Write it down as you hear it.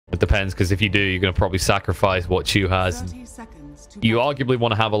depends, because if you do, you're going to probably sacrifice what Chu has. You arguably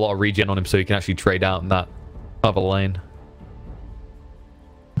want to have a lot of regen on him so you can actually trade out in that other lane.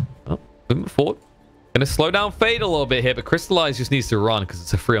 Oh, moving forward. Going to slow down Fade a little bit here, but Crystallize just needs to run because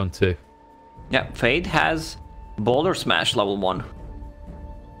it's a 3-on-2. Yeah, Fade has Boulder Smash level 1.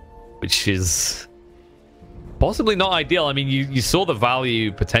 Which is possibly not ideal. I mean, you saw the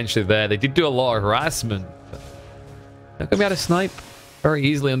value potentially there. They did do a lot of harassment. They're going to be able to snipe very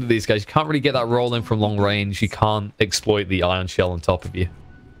easily under these guys. You can't really get that roll in from long range. You can't exploit the Ion Shell on top of you.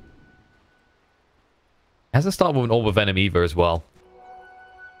 Hasn't started with an Orb of Venom either as well.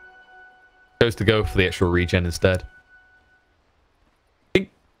 Chose to go for the extra regen instead.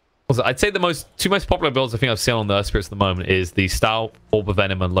 I'd say the two most popular builds I think I've seen on the Earth Spirits at the moment is the Stout, Orb of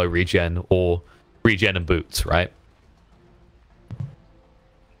Venom, and low regen, or regen and boots, right?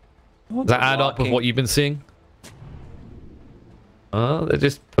 Does that add up with what you've been seeing? They're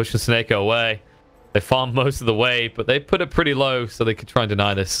just pushing Snake away. They farmed most of the way, but they put it pretty low so they could try and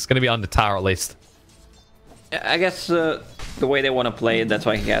deny this. It's going to be under tower at least. I guess the way they want to play it, that's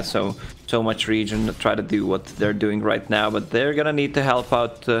why he has so much regen to try to do what they're doing right now. But they're going to need to help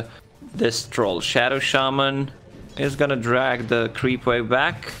out this troll. Shadow Shaman is going to drag the creep wave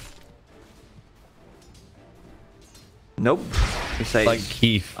back. Nope. He says, like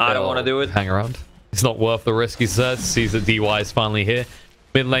I don't want to do it. Hang around. It's not worth the risk, he says. Sees that DY is finally here.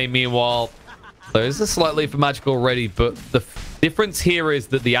 Mid lane, meanwhile, there is a slight lead for Magical already, but the difference here is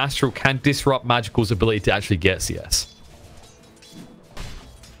that the Astral can disrupt Magical's ability to actually get CS.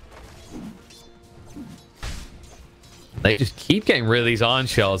 They just keep getting rid of these Iron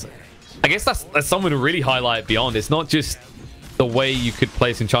Shells. I guess that's something to really highlight beyond. It's not just the way you could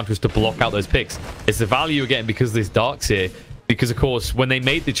place Enchantress to block out those picks. It's the value you're getting because of these Darks here. Because, of course, when they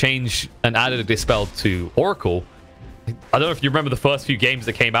made the change and added a Dispel to Oracle, I don't know if you remember the first few games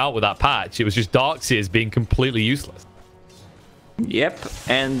that came out with that patch. It was just Darkseers being completely useless. Yep,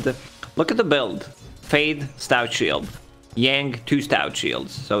 and look at the build. Fade, Stout Shield. Yang, 2 Stout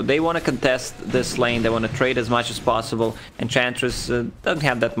Shields. So they want to contest this lane. They want to trade as much as possible. Enchantress doesn't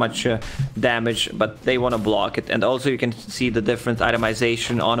have that much damage, but they want to block it. And also you can see the different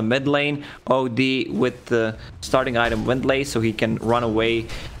itemization on a mid lane. OD with the starting item Windlace, so he can run away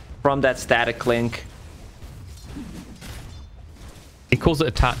from that static link. He calls it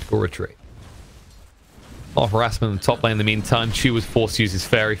a tactical retreat. A lot of harassment in the top lane in the meantime. Chu was forced to use his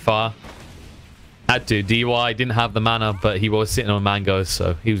Fairy Fire. Had to. DY didn't have the mana, but he was sitting on mangoes,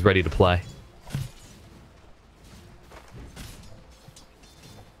 so he was ready to play.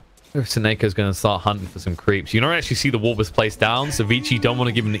 Seneca's going to start hunting for some creeps. You don't actually see the Warblers placed down, so Vici don't want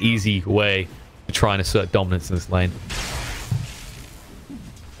to give him an easy way to try and assert dominance in this lane.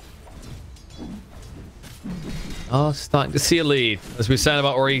 Oh, starting to see a lead. As we were saying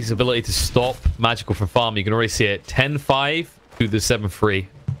about Ori's ability to stop Magical from farming, you can already see it. 10-5 to the 7-3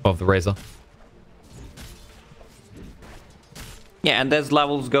 of the Razor. Yeah, and as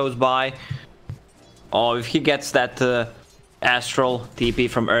levels goes by, if he gets that Astral TP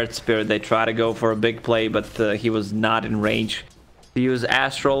from Earth Spirit, they try to go for a big play, but he was not in range to use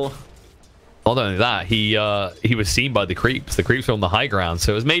Astral. Not only that, he was seen by the creeps. The creeps were on the high ground,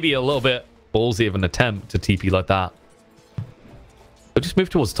 so it was maybe a little bit ballsy of an attempt to TP like that. But just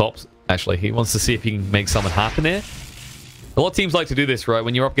move towards tops, actually. He wants to see if he can make something happen here. A lot of teams like to do this, right?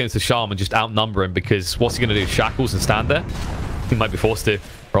 When you're up against a Shaman, just outnumber him, because what's he going to do? Shackles and stand there? He might be forced to.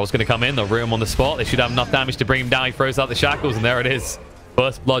 Roll's going to come in. They'll root him on the spot. They should have enough damage to bring him down. He throws out the Shackles, and there it is.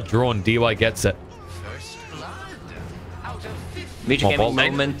 First blood drawn. DY gets it. Vici Gaming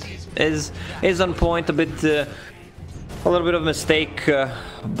moment is on point. A little bit of mistake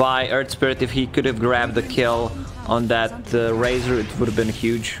by Earth Spirit. If he could have grabbed the kill on that Razor, it would have been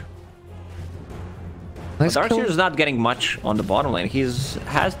huge. Nice. Darkseer is not getting much on the bottom lane. He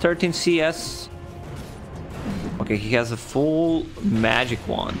has 13 CS. Okay, he has a full magic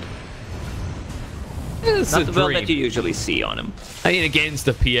wand. It's not the build that you usually see on him. I mean, against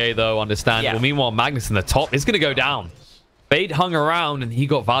the PA, though, understandable. Yeah. Meanwhile, Magnus in the top is going to go down. Fade hung around, and he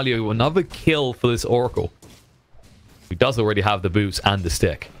got value. Another kill for this Oracle, who does already have the boots and the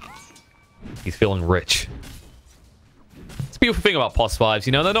stick. He's feeling rich. It's a beautiful thing about POS 5s.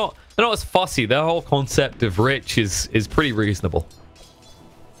 You know, they're not as fussy. Their whole concept of rich is pretty reasonable.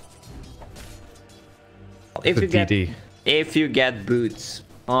 If you get boots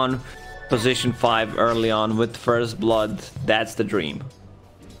on position 5 early on with first blood, that's the dream.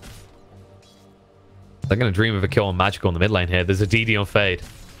 They're going to dream of a kill on Magical in the mid lane here. There's a DD on Fade.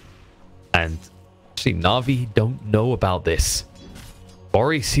 And actually, Na'Vi don't know about this.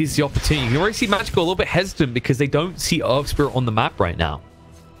 Ori sees the opportunity. You can already see Magical a little bit hesitant because they don't see Earth Spirit on the map right now.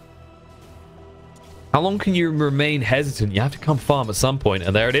 How long can you remain hesitant? You have to come farm at some point.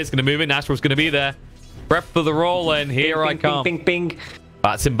 And there it is. Going to move in. Natural's going to be there. Prep for the roll in. Here I come. Ping, ping, ping.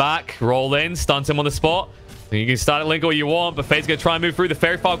 Bats him back. Roll in. Stuns him on the spot. And you can start at Link all you want, but Fade's going to try and move through. The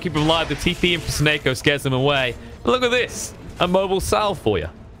Fairy Fire will keep him alive. The TP in for Snako scares him away. But look at this. A mobile salve for you.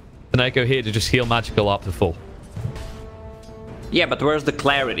 Snako here to just heal Magical up to full. Yeah, but where's the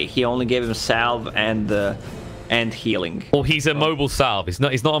clarity? He only gave him salve and healing. Well, he's a mobile salve. He's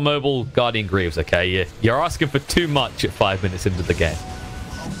not a mobile Guardian Greaves, okay? You're asking for too much at 5 minutes into the game.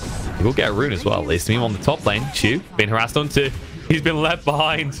 He will get a rune as well, at least. Meanwhile, on the top lane, Chu being harassed on 2. He's been left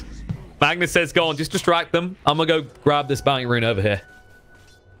behind. Magnus says, go on, just distract them. I'm going to go grab this bounty rune over here.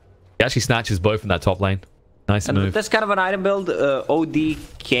 He actually snatches both in that top lane. Nice move. That's kind of an item build. OD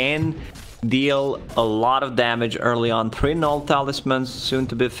can deal a lot of damage early on. 3 null talismans soon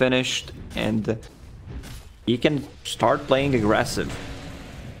to be finished. And he can start playing aggressive.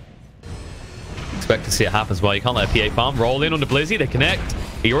 Expect to see it happen as well. You can't let a PA farm roll in on the Blizzy. They connect.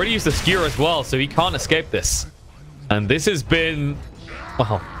 He already used the skewer as well, so he can't escape this. And this has been,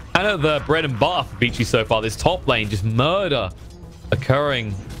 well, kind of the bread and butter for Vici so far. This top lane, just murder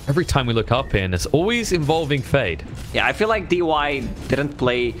occurring every time we look up here, and it's always involving Fade. Yeah, I feel like DY didn't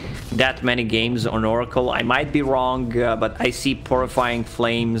play that many games on Oracle. I might be wrong, but I see Purifying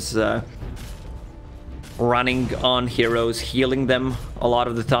Flames running on heroes, healing them a lot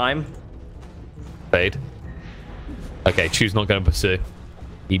of the time. Fade. Okay, Chu's not going to pursue.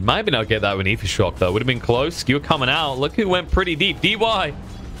 He might have been able to get that with Aether Shock, though. Would have been close. Skewer coming out. Look who went pretty deep. DY.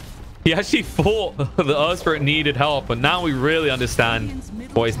 He actually thought the Earth Spirit needed help, and now we really understand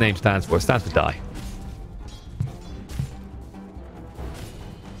what his name stands for. It stands for die.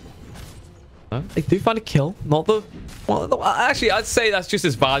 They do find a kill. Not the... Well, actually, I'd say that's just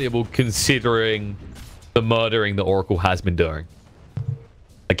as valuable considering the murdering that Oracle has been doing.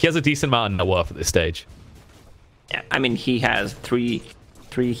 Like, he has a decent amount of net worth at this stage. Yeah, I mean, he has three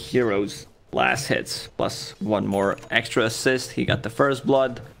heroes last hits, plus 1 more extra assist. He got the first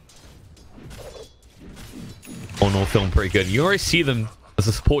blood. Oh no, feeling pretty good. You already see them as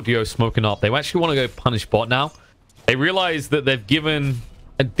a support duo smoking up. They actually want to go punish bot now. They realize that they've given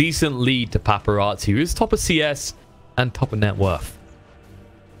a decent lead to Paparazzi, who is top of CS and top of net worth.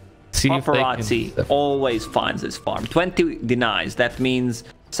 Paparazzi always finds his farm. 20 denies. That means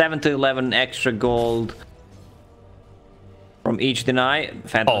 7 to 11 extra gold from each deny.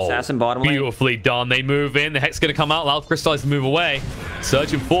 Phantom Assassin bottom lane. Beautifully done. They move in. The Hex going to come out. Loud Crystallize to move away.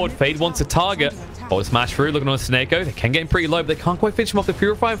 Surging forward. Fade wants a target. Oh, smash through. Looking on Snako. They can get him pretty low, but they can't quite finish him off. The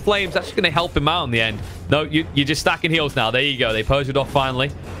Purifying Flames actually going to help him out in the end. No, you're just stacking heals now. There you go. They purged it off finally.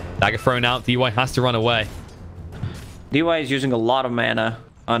 Dagger thrown out. DY has to run away. DY is using a lot of mana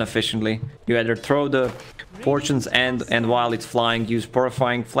inefficiently. You either throw the Fortune's End, and while it's flying, use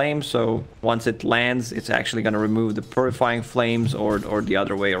Purifying Flames. So once it lands, it's actually going to remove the Purifying Flames, or the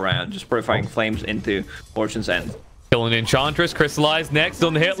other way around. Just Purifying Flames into Fortune's End. Killing Enchantress. Crystallized next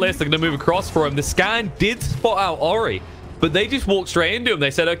on the hit list. They're going to move across for him. The scan did spot out Ori, but they just walked straight into him.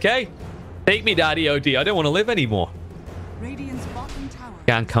 They said, okay, take me, Daddy OD. I don't want to live anymore.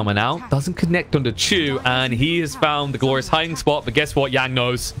 Yang coming out. Doesn't connect onto Chu, and he has found the glorious hiding spot. But guess what? Yang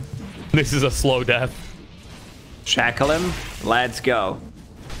knows. This is a slow death. Shackle him. Let's go.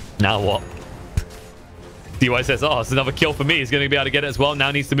 Now what? DY says, oh, it's another kill for me. He's going to be able to get it as well.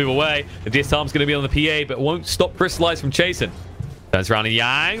 Now needs to move away. The disarm's going to be on the PA, but won't stop Crystallize from chasing. Turns around to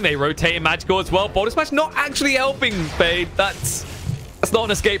Yang. They rotate in Magical as well. Bonus match not actually helping Fade. That's not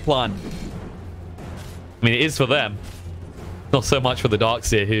an escape plan. I mean, it is for them. Not so much for the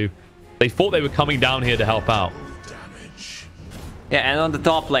Darkseer, who they thought they were coming down here to help out. Yeah, and on the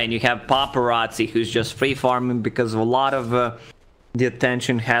top lane, you have Paparazzi, who's just free farming because a lot of the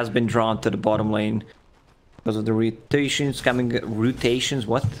attention has been drawn to the bottom lane. Because of the rotations coming... Rotations?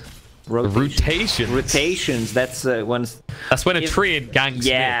 What? Rotations? Rotations. That's when... That's when a tree ganks.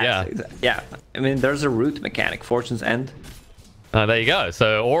 Yeah. I mean, there's a root mechanic. Fortune's End. There you go.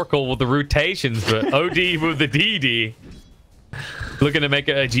 So Oracle with the rotations, but OD with the DD. Looking to make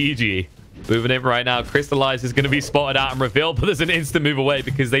it a GG. Moving in right now. Crystallize is going to be spotted out and revealed, but there's an instant move away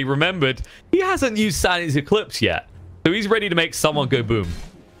because they remembered he hasn't used Sandy's Eclipse yet. So he's ready to make someone go boom.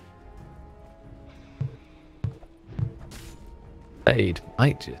 Fade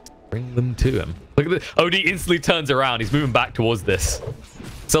might just bring them to him. Look at this. OD instantly turns around. He's moving back towards this.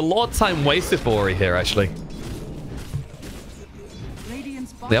 It's a lot of time wasted for Ori here, actually.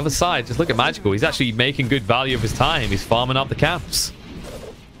 The other side, just look at Magical. He's actually making good value of his time. He's farming up the camps.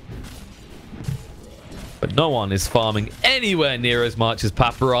 But no one is farming anywhere near as much as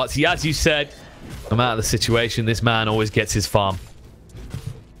Paparazzi. As you said, no matter the situation, this man always gets his farm.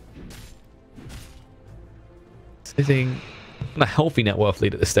 sitting on a healthy net worth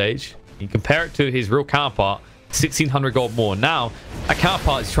lead at this stage. You compare it to his real counterpart, 1,600 gold more. Now, that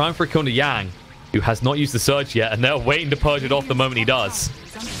counterpart is trying for a kill to Yang, who has not used the surge yet, and they're waiting to purge it off the moment he does.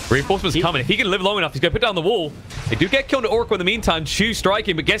 Reinforcements coming. If he can live long enough, he's going to put down the wall. They do get killed to Oracle in the meantime. Chu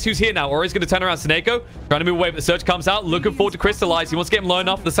striking, but guess who's here now? Ori's going to turn around Sneko, trying to move away, but the surge comes out. Looking forward to crystallize. He wants to get him low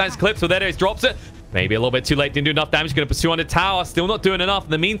enough. The Sans clips, so there it is, drops it. Maybe a little bit too late. Didn't do enough damage. Going to pursue on the tower. Still not doing enough.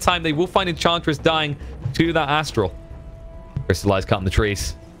 In the meantime, they will find Enchantress dying to that Astral. Crystallize cutting the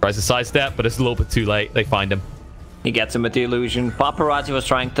trees. Tries to sidestep, but it's a little bit too late. They find him. He gets him with the illusion. Paparazzi was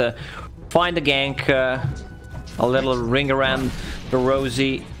trying to find a gank. A little ring around the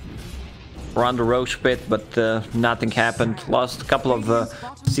Rosie. Around the Roche pit, but nothing happened. Lost a couple of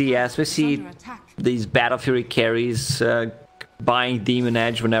CS. We see these Battle Fury carries buying Demon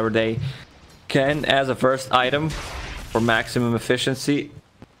Edge whenever they can as a first item for maximum efficiency.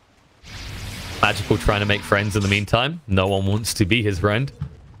 Magical trying to make friends in the meantime. No one wants to be his friend.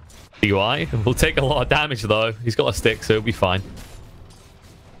 UI will take a lot of damage though. He's got a stick, so he'll be fine.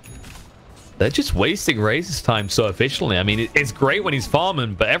 They're just wasting Razor's time so efficiently. I mean, it's great when he's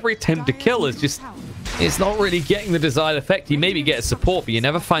farming, but every attempt to kill is just... It's not really getting the desired effect. You maybe get a support, but you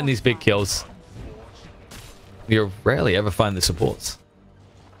never find these big kills. You rarely ever find the supports.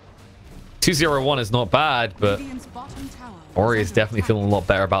 2-0-1 is not bad, but Ori is definitely feeling a lot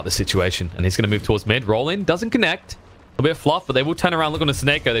better about the situation. And he's going to move towards mid. Roll in, doesn't connect. A bit of fluff, but they will turn around, look on the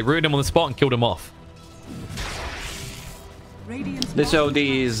Sneko. They ruined him on the spot and killed him off. This OD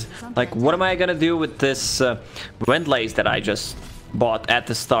is like, what am I gonna do with this Wendlace that I just bought at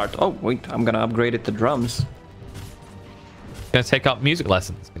the start? Oh wait, I'm gonna upgrade it to drums. Gonna take up music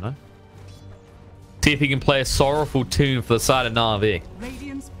lessons, you know. See if he can play a sorrowful tune for the side of Na'Vi,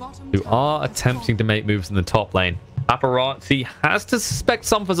 who are attempting to make moves in the top lane. Paparazzi has to suspect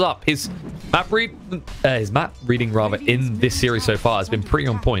something's up. His map reading rather in this series so far has been pretty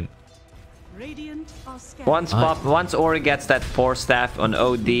on point. Once Ori gets that Force Staff on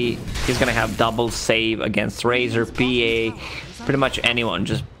OD, he's gonna have double save against Razor, PA, pretty much anyone.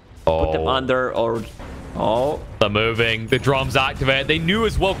 Just put them under or... Oh. They're moving. The drums activate. They knew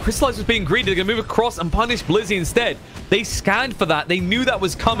as well. Crystallize was being greedy. They're gonna move across and punish Blizzy instead. They scanned for that. They knew that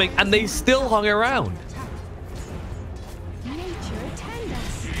was coming and they still hung around.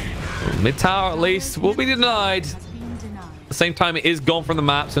 Mid tower at least will be denied. At the same time, it is gone from the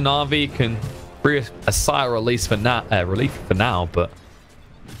map, so Na'Vi can free a sigh of relief for now, but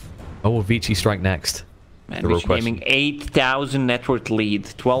will Vici strike next? Man, Vici aiming 8,000 network lead,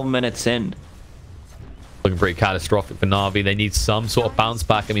 12 minutes in. Looking pretty catastrophic for Na'Vi. They need some sort of bounce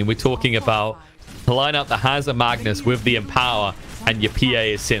back. I mean, we're talking about a lineup that has a Magnus with the Empower, and your PA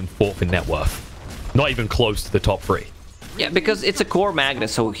is sitting 4th in net worth. Not even close to the top 3. Yeah, because it's a core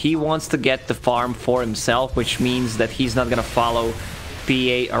Magnus, so he wants to get the farm for himself, which means that he's not gonna follow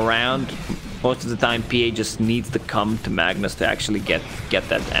PA around. Most of the time, PA just needs to come to Magnus to actually get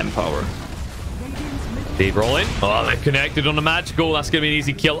that Empower. Deep roll in. Oh, they're connected on the Magical. That's going to be an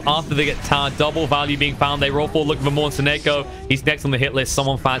easy kill after they get tower. Double value being found. They roll forward looking for more Sneko. He's next on the hit list.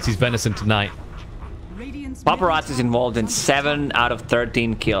 Someone fancies Venison tonight. Paparazzi is involved in 7 out of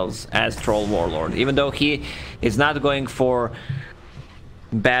 13 kills as Troll Warlord. Even though he is not going for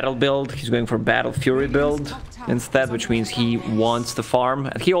battle build, he's going for battle fury build instead, which means he wants to farm.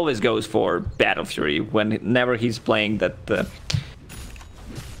 He always goes for battle fury whenever he's playing that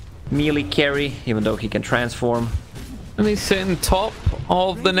melee carry, even though he can transform. And he's sitting top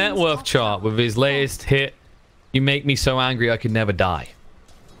of the net worth chart with his latest hit, You Make Me So Angry I Could Never Die.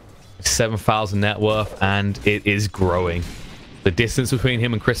 7,000 net worth, and it is growing. The distance between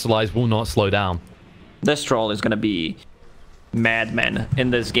him and Crystallize will not slow down. This troll is gonna be madman in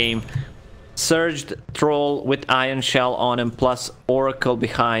this game. Surged troll with Iron Shell on him, plus Oracle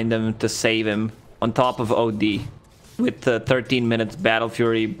behind him to save him, on top of OD with 13 minutes Battle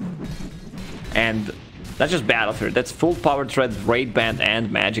Fury. And that's just Battle Fury, that's full power thread, Raid Band,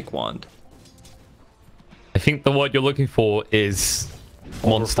 and Magic Wand. I think the word you're looking for is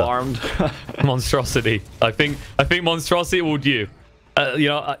monster. Monstrosity. I think monstrosity will do. You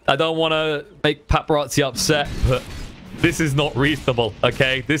know, I don't want to make Paparazzi upset, but this is not reasonable,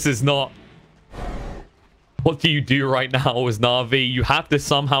 okay? This is not... What do you do right now as Na'Vi? You have to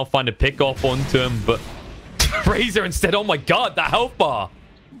somehow find a pick off onto him, but Razor instead. Oh my god, that health bar.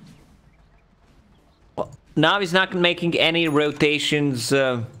 Well, Na'Vi's not making any rotations.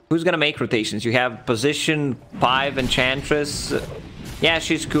 Who's gonna make rotations? You have position 5 Enchantress. Yeah,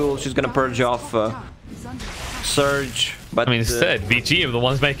 she's cool. She's gonna purge off Surge. But I mean, instead, Vici are the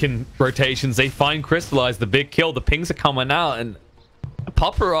ones making rotations. They find Crystallize, the big kill. The pings are coming out, and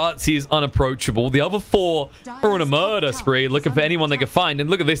Paparazzi is unapproachable. The other 4 are on a murder spree, looking for anyone they can find.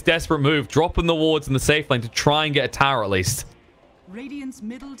 And look at this desperate move, dropping the wards in the safe lane to try and get a tower at least. Radiant's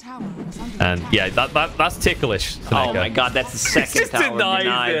middle tower is under And attack. yeah, that's ticklish. Oh my god, that's the second Just tower denies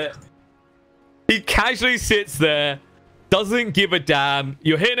denied. it. He casually sits there, doesn't give a damn.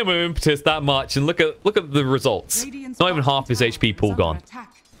 You're hitting him with impetus that much, and look at the results. Radiant's Not even half his bottom HP tower pool is under gone. attack.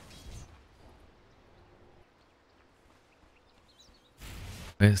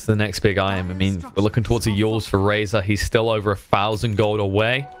 It's the next big item. I mean, we're looking towards the Yules for Razor. He's still over 1,000 gold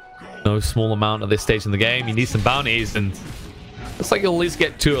away. No small amount at this stage in the game. You need some bounties, and looks like you'll at least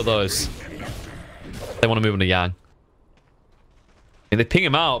get 2 of those. They want to move into Yang. And they ping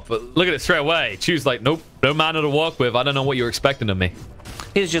him out, but look at it straight away. Choose like, nope, no mana to work with. I don't know what you're expecting of me.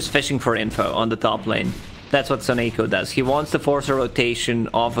 He's just fishing for info on the top lane. That's what Soneko does. He wants to force a rotation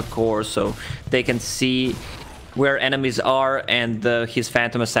of a core so they can see where enemies are, and his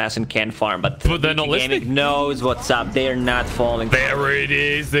Phantom Assassin can farm. But they're not Vici Gaming listening. knows what's up. They're not falling. There it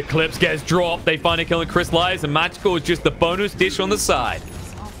is. The clips gets dropped. They find it killing Crystallize, and Magical is just the bonus dish on the side.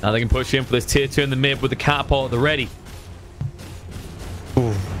 Now they can push in for this tier 2 in the mid with the catapult at the ready.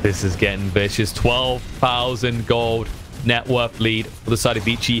 Ooh, this is getting vicious. 12,000 gold net worth lead for the side of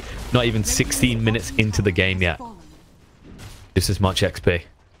Vici. Not even 16 minutes into the game yet. Just as much XP.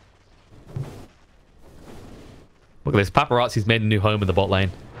 Look at this. Paparazzi's made a new home in the bot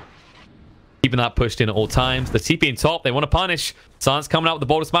lane. Keeping that pushed in at all times. The TP in top, they want to punish. Silence coming out with the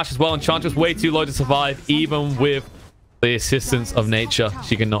boulder smash as well. Enchantress way too low to survive, even with the assistance of nature.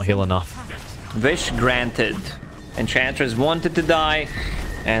 She cannot heal enough. Wish granted. Enchantress wanted to die,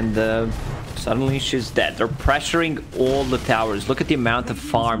 and suddenly she's dead. They're pressuring all the towers. Look at the amount of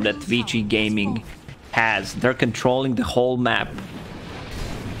farm that Vici Gaming has. They're controlling the whole map.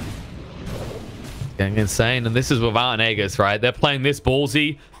 Getting insane, and this is without an Aegis, right? They're playing this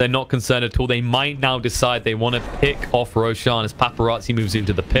ballsy. They're not concerned at all. They might now decide they want to pick off Roshan as Paparazzi moves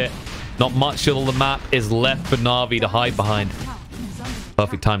into the pit. Not much of the map is left for Na'Vi to hide behind.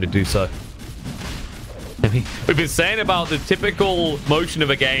 Perfect time to do so. I mean, we've been saying about the typical motion of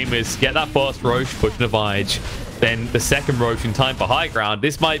a game is get that first Roche, push Navage, then the second Roche in time for high ground.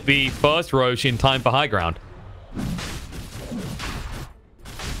 This might be first Roche in time for high ground.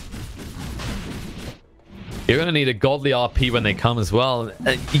 You're going to need a godly RP when they come as well.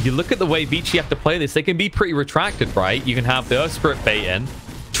 You look at the way Vici have to play this, they can be pretty retracted, right? You can have the Earth Spirit bait in,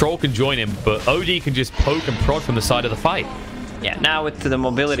 Troll can join him, but OD can just poke and prod from the side of the fight. Yeah, now with the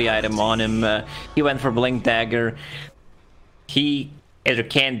mobility item on him, he went for Blink Dagger. He either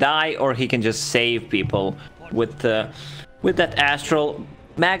can't die or he can just save people with that Astral.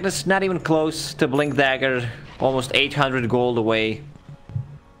 Magnus not even close to Blink Dagger, almost 800 gold away.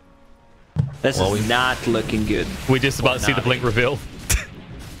 This is not looking good. We're just about to see the Blink reveal.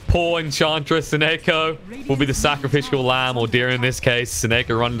 Poor Enchantress Soneko will be the sacrificial lamb, or deer in this case.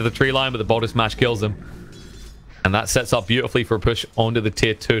 Soneko run into the tree line, but the boulder smash kills him. And that sets up beautifully for a push onto the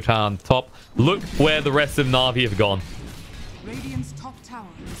tier 2 tower on top. Look where the rest of Na'Vi have gone. Radiant's top tower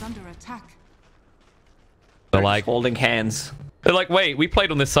is under attack. They're like holding hands. They're like, wait, we played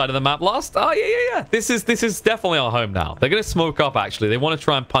on this side of the map last. Oh yeah. This is definitely our home now. They're gonna smoke up. Actually, they want to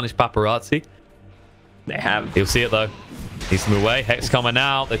try and punish Paparazzi. They have. You'll see it though. Needs to move away. Hex coming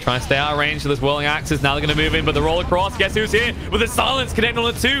out. They're trying to stay out of range of this whirling axes. Now they're going to move in, but the roll across. Guess who's here? With the silence connecting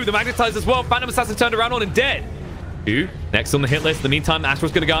on the 2. The magnetize as well. Phantom Assassin turned around on and dead. Chu next on the hit list. In the meantime,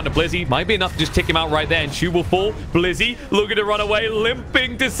 Astra's going to go out to Blizzy. Might be enough to just kick him out right there, and Chu will fall. Blizzy looking to run away,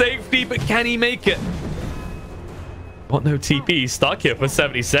 limping to safety, but can he make it? Got no TP. He's stuck here for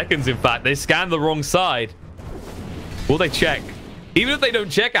 70 seconds, in fact. They scanned the wrong side. Will they check? Even if they don't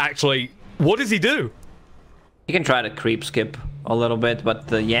check, actually, what does he do? He can try to creep skip a little bit, but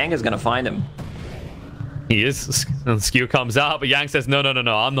the Yang is going to find him. He is. And Skew comes out, but Yang says, no,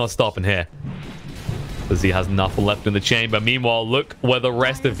 I'm not stopping here. Because he has nothing left in the chamber. Meanwhile, look where the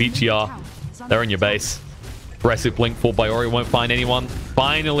rest of Vici are. They're in your base. Aggressive blink for by Ori won't find anyone.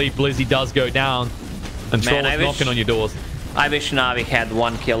 Finally, Blizzy does go down. And Troll is knocking on your doors. I wish Na'Vi had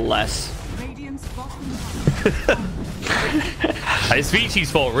 1 kill less. It's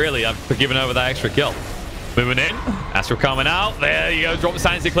Vici's fault, really, for giving over that extra kill. Moving in. Astro coming out. There you go. Drop the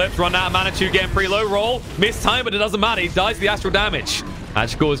Silence Eclipse. Run out of mana. Chu getting pretty low roll. Missed time, but it doesn't matter. He dies to the Astral damage.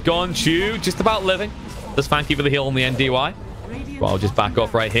 Magical is gone. Chu just about living. Does Fanky for the heal on the NDY. Well, I'll just back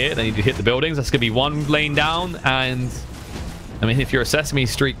off right here. They need to hit the buildings. That's going to be 1 lane down. And, I mean, if you're a Sesame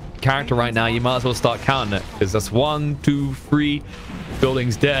Street character right now, you might as well start counting it. Because that's 1, 2, 3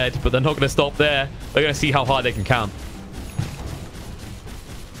 buildings dead. But they're not going to stop there. They're going to see how hard they can count.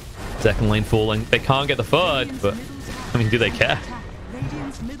 Second lane falling. They can't get the third, but I mean, do they care?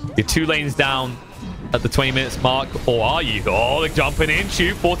 You're 2 lanes down at the 20 minutes mark, or are you? Oh, they're jumping in.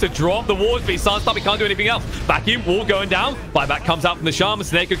 Shoot, forced to drop the wards, but he's stop. He can't do anything else. Back in, wall going down. Buyback comes out from the Shaman.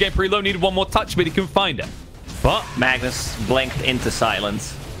 Snake getting pretty low. Needed one more touch, but he couldn't find it. But Magnus blinked into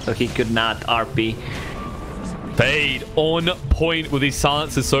silence, so he could not RP. Fade on point with these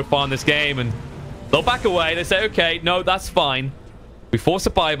silences so far in this game, and they'll back away. They say, okay, no, that's fine. We force a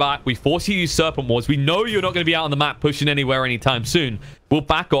buyback. We force you to use Serpent Wards. We know you're not going to be out on the map pushing anywhere anytime soon. We'll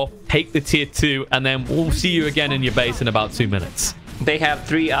back off, take the tier 2, and then we'll see you again in your base in about 2 minutes. They have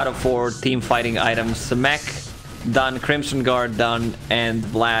 3 out of 4 team fighting items. The mech done, Crimson Guard done, and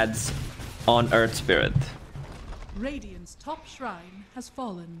Vlad's on Earth Spirit. Radiant's top shrine has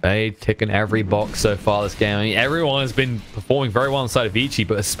fallen. They ticking every box so far this game. I mean, everyone has been performing very well inside of Vici,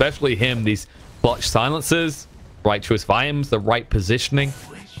 but especially him. These clutch silences, right choice volumes, the right positioning,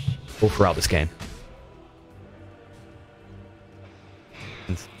 all throughout this game.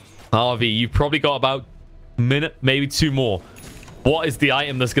 RV, you've probably got about a minute, maybe 2 more. What is the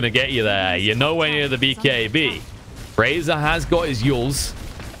item that's going to get you there? You're nowhere near the BKB. Razor has got his Yules.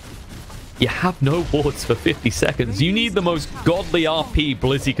 You have no wards for 50 seconds. You need the most godly RP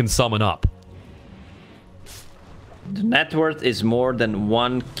Blizzy can summon up. The net worth is more than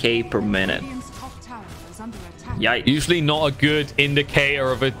 1k per minute. Yikes. Usually not a good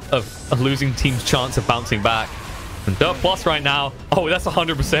indicator of a losing team's chance of bouncing back. And Dirt Plus right now, oh, that's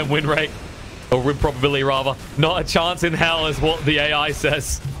 100% win rate. Or win probability, rather. Not a chance in hell is what the AI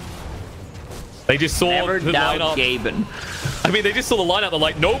says. They just saw Never the doubt lineup. Gaben. I mean, they just saw the lineup. They're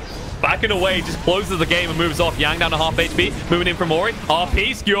like, nope. Backing away, just closes the game and moves off. Yang down to half HP, moving in from Ori.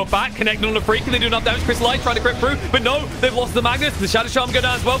 RP, skewer back, connecting on the Freak, and they do enough damage. Crystallize trying to crit through, but no, they've lost the Magnus. The Shadow Charm go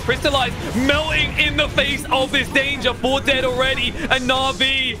down as well. Crystallize melting in the face of this danger. 4 dead already, and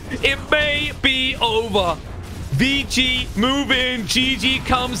Na'Vi, it may be over. Vici move in, GG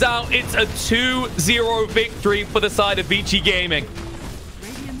comes out. It's a 2-0 victory for the side of Vici Gaming.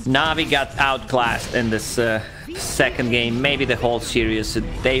 Na'Vi got outclassed in this second game, maybe the whole series.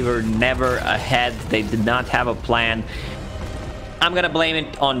 They were never ahead. They did not have a plan. I'm gonna blame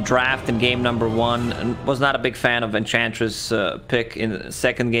it on draft in game number 1. And was not a big fan of Enchantress pick in the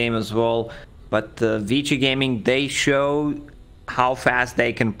second game as well. But Vici Gaming, they show how fast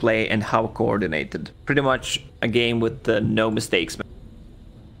they can play and how coordinated. Pretty much a game with no mistakes.